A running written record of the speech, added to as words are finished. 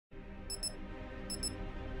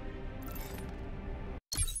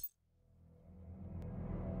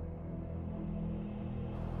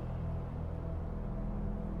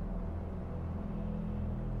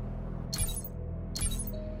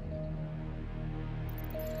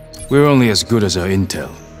We're only as good as our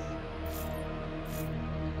intel.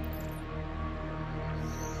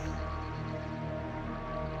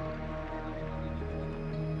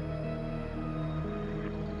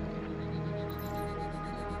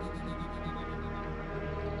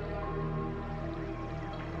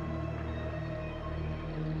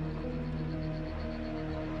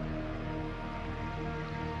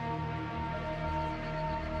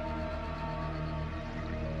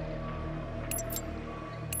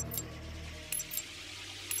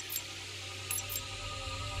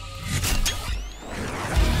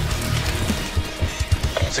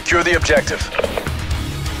 Secure the objective.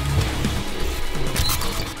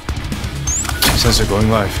 Sensor going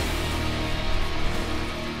live.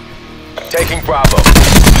 Taking Bravo.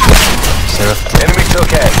 Seraph. Enemy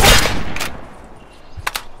took A.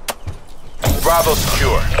 Bravo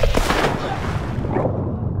secure.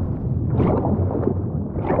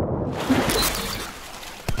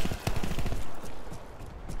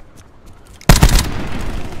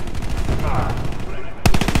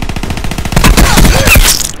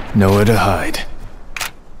 Nowhere to hide.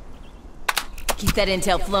 Keep that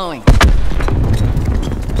intel flowing.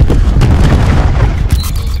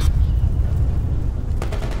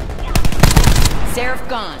 Seraph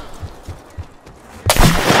gone.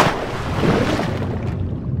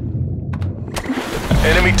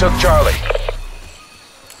 Enemy took Charlie.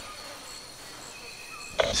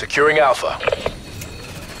 Securing Alpha.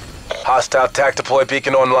 Hostile TAC deploy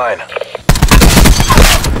beacon online.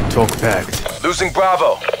 Talk packed. Losing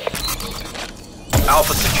Bravo.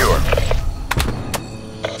 Alpha secure.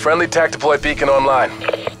 Friendly TAC deploy beacon online.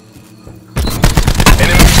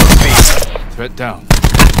 Enemy took B. Threat down.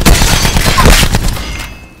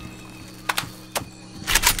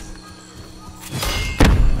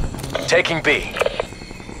 Taking B.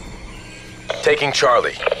 Taking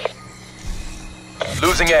Charlie.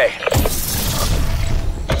 Losing A.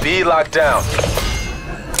 B locked down.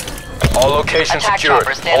 All locations Attack secured.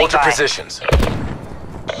 chopper standing Hold your by. positions.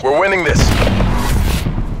 We're winning this.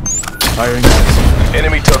 Firing sensor.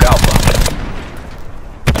 Enemy took Alpha.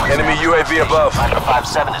 Enemy UAV above. Micro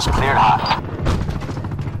 5-7 is cleared hot.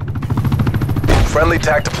 Friendly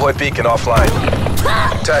TAC deploy beacon offline.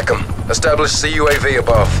 TAC 'em. Establish CUAV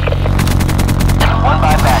above. One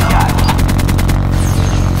by bad guy.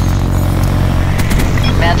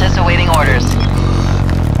 Mantis awaiting orders.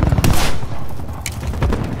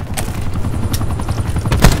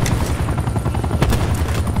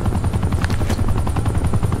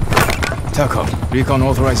 TACOM. Recon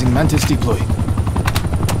authorizing Mantis deploy.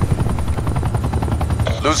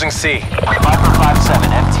 Losing C. Micro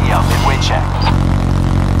 5-7 MTL midway check.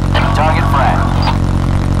 Target frag.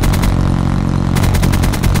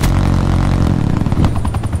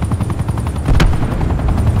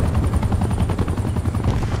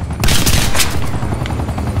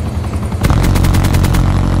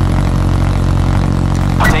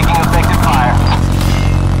 Taking effective fire.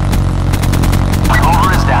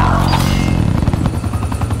 Over is down.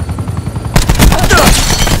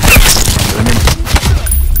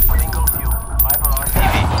 Single fuel. Viper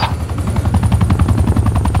RTV.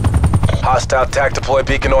 Hostile TAC deploy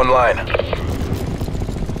beacon online.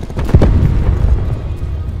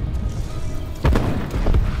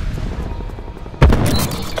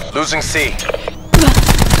 Losing C.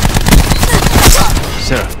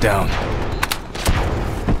 Seraph down.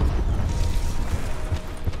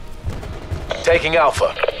 Taking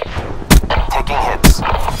Alpha. Taking hits.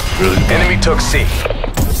 Brilliant. Enemy took C.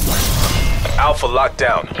 Alpha locked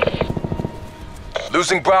down.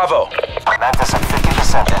 Losing Bravo. Mantis at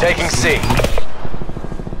 50%. Taking C.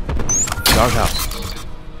 Dark out.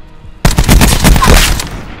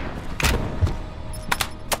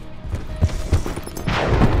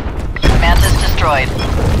 Mantis destroyed.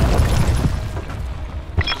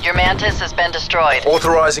 Your Mantis has been destroyed.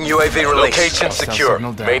 Authorizing UAV release. Location Hostile secure.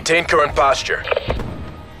 signal down. Maintain current posture.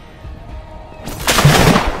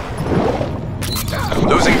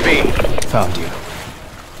 Losing B. Found you.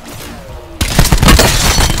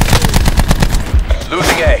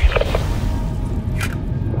 Losing A.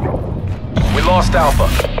 We lost Alpha.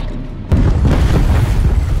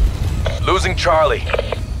 Losing Charlie.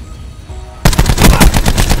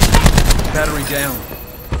 Battery down.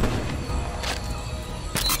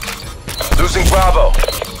 Losing Bravo.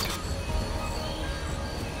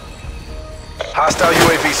 Hostile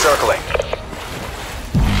UAV circling.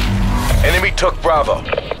 Enemy took Bravo.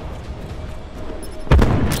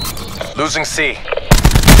 Losing C.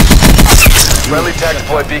 Friendly TAC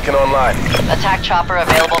deploy beacon online. Attack chopper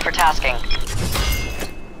available for tasking.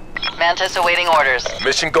 Mantis awaiting orders.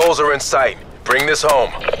 Mission goals are in sight. Bring this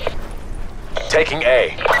home. Taking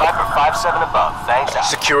A. Viper 5-7 above. Thanks out.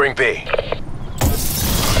 Securing B.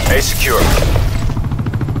 A secure.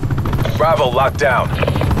 Bravo locked down.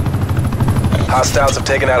 Hostiles have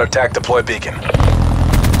taken out our TAC deploy beacon. Good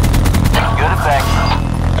effect.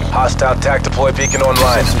 Hostile TAC deploy beacon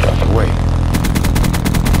online. Wait.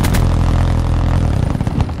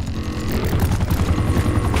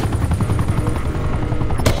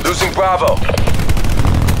 Losing Bravo.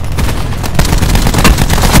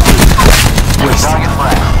 Target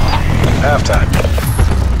flag. Halftime.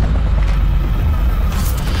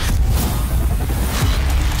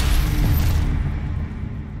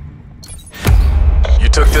 You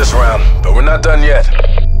took this round, but we're not done yet.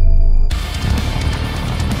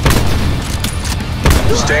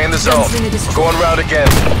 Stay in the zone. We're going round again.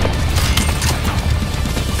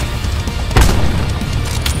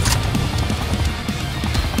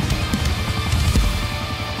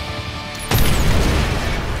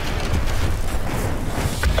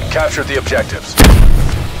 Captured the objectives.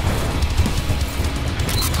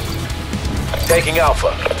 Taking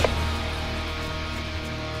Alpha.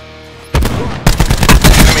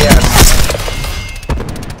 Enemy assets.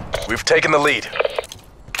 We've taken the lead.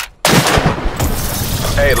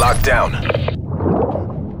 A locked down.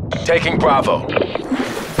 Taking Bravo.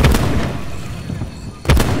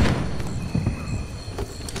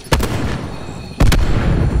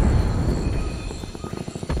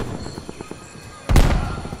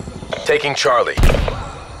 Taking Charlie.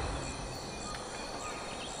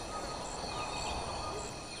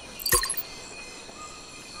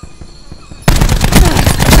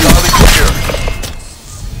 Charlie secure.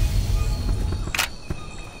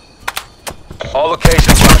 All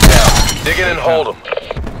locations locked down. Dig in and hold them.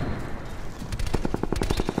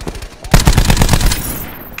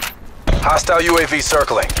 Hostile UAV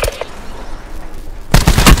circling.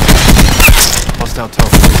 Hostile tower.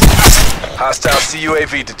 Hostile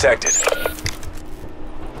CUAV detected.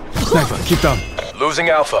 Sniper, keep down. Losing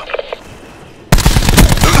Alpha.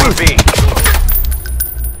 Losing B.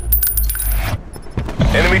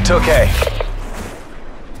 Enemy took A.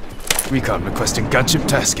 Recon requesting gunship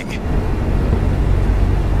tasking.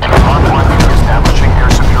 Establishing air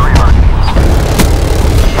superiority.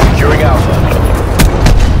 Securing Alpha.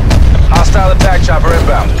 Hostile attack chopper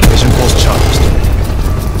inbound. Mission pulse charged.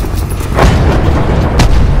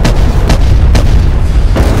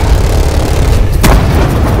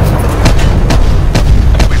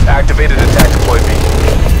 Activated attack deploy beacon.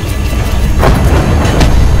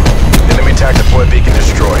 Enemy attack deploy beacon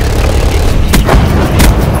destroyed.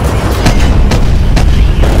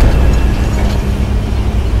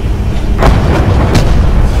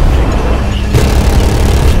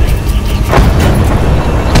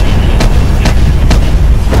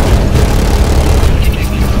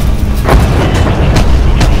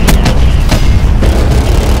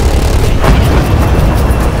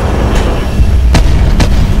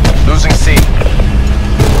 Losing C.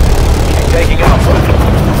 Taking Alpha.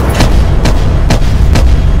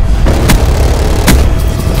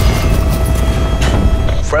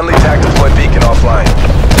 Friendly TAC deploy beacon offline.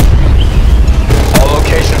 All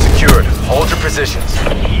locations secured. Hold your positions.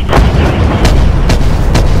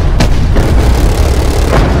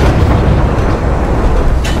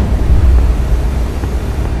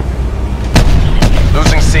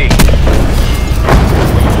 Losing C.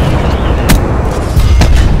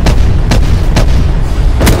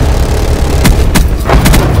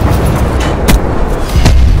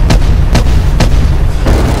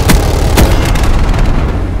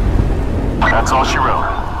 That's all she wrote.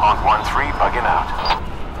 Hawk 1-3 bugging out.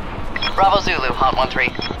 Bravo Zulu, Hot 1-3.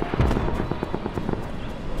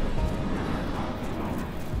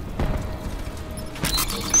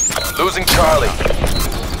 Losing Charlie.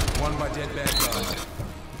 One by dead bad guys.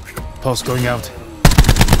 Pulse going out.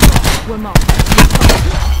 One more.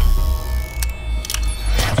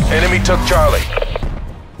 Enemy took Charlie.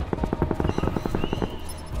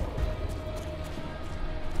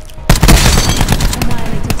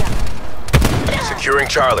 Annihilated down. Securing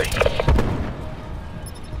Charlie.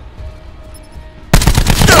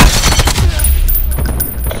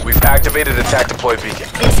 We've activated attack deploy beacon.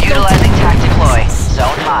 Utilizing TAC deploy.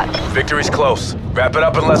 Zone hot. Victory's close. Wrap it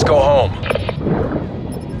up and let's go home.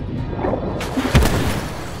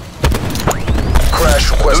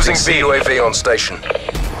 Crash requesting CUAV on station.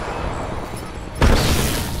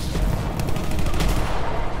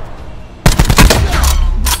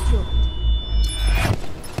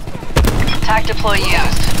 TAC deploy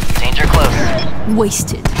used. Danger close.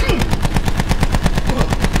 Wasted.